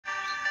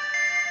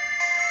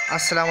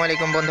আসসালামু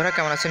আলাইকুম বন্ধুরা,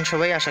 কেমন আছেন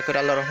সবাই? আশা করি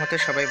আল্লাহর রহমতে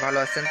সবাই ভালো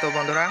আছেন। তো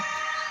বন্ধুরা,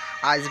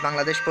 আজ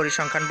বাংলাদেশ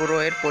পরিসংখ্যান ব্যুরো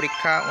এর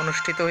পরীক্ষা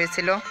অনুষ্ঠিত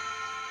হয়েছিল।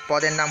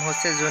 পদের নাম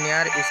হচ্ছে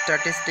জুনিয়র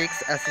স্ট্যাটিস্টিক্স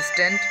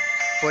অ্যাসিস্ট্যান্ট।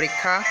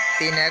 পরীক্ষা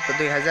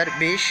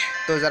 3/1/2020।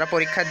 তো যারা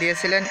পরীক্ষা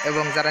দিয়েছিলেন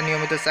এবং যারা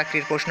নিয়মিত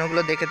চাকরির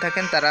প্রশ্নগুলো দেখে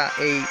থাকেন তারা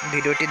এই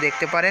ভিডিওটি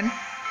দেখতে পারেন।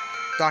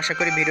 তো আশা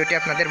করি ভিডিওটি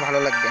আপনাদের ভালো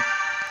লাগবে।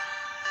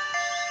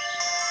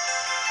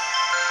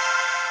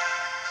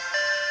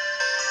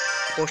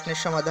 প্রশ্নের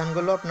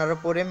সমাধানগুলো আপনারা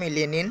পড়ে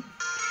মিলিয়ে নিন।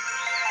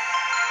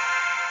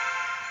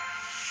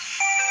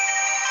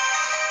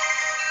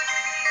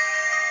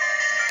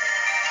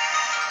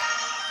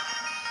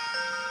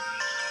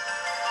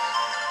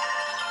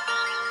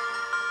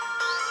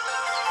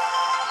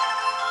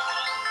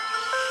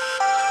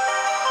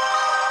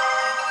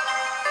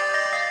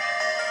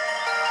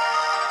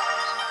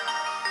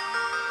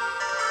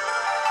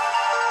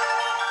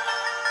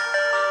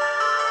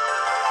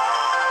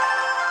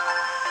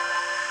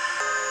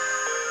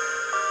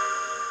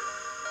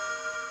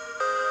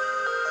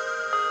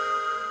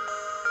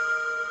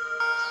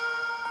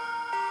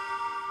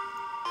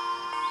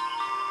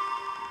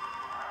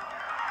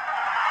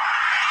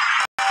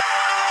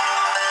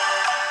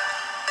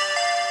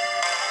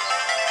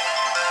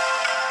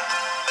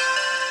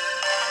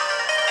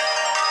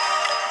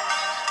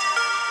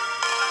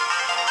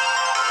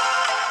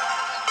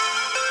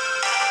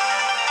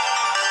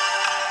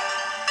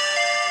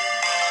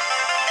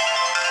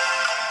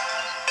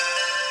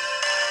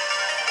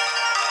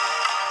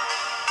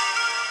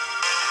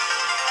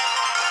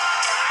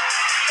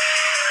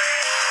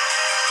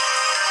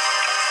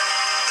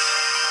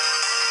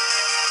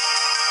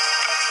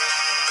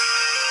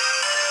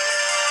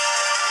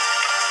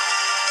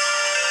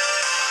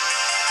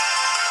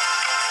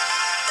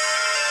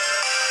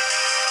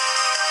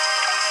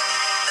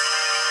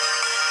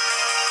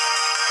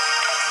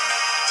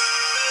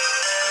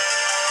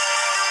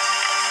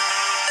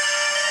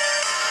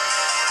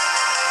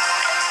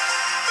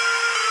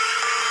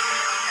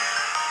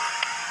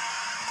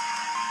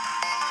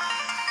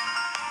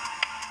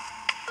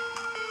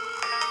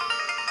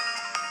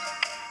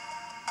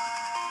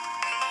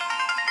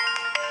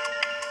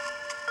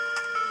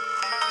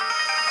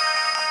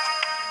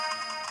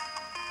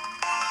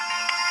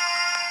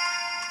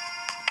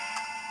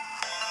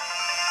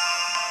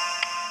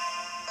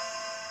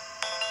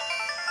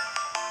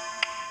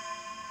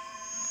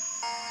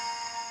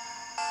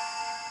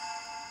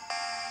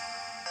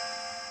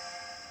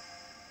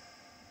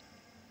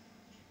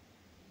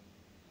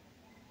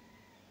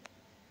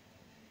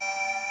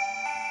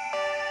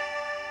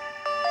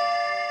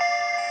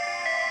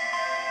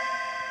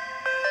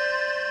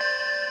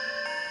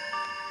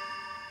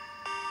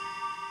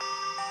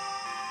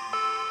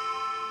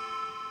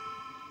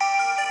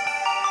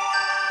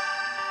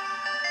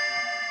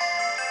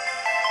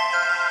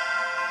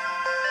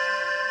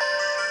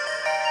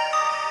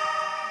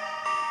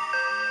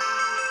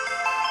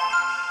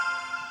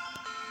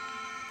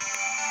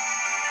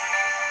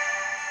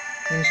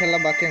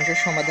 ইনশাল্লাহ বাকি অংশ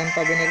সমাধান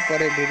পাবেন এর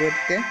পরের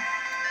ভিডিওতে।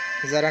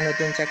 যারা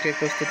নতুন চাকরির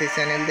প্রস্তুতি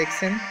চ্যানেল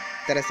দেখছেন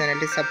তারা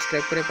চ্যানেলটি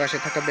সাবস্ক্রাইব করে পাশে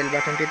থাকা বেল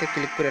বাটনটিতে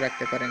ক্লিক করে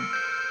রাখতে পারেন।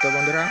 তো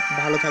বন্ধুরা,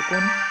 ভালো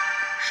থাকুন,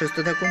 সুস্থ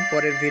থাকুন।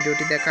 পরের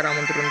ভিডিওটি দেখার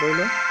আমন্ত্রণ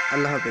রইল।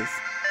 আল্লাহ হাফেজ।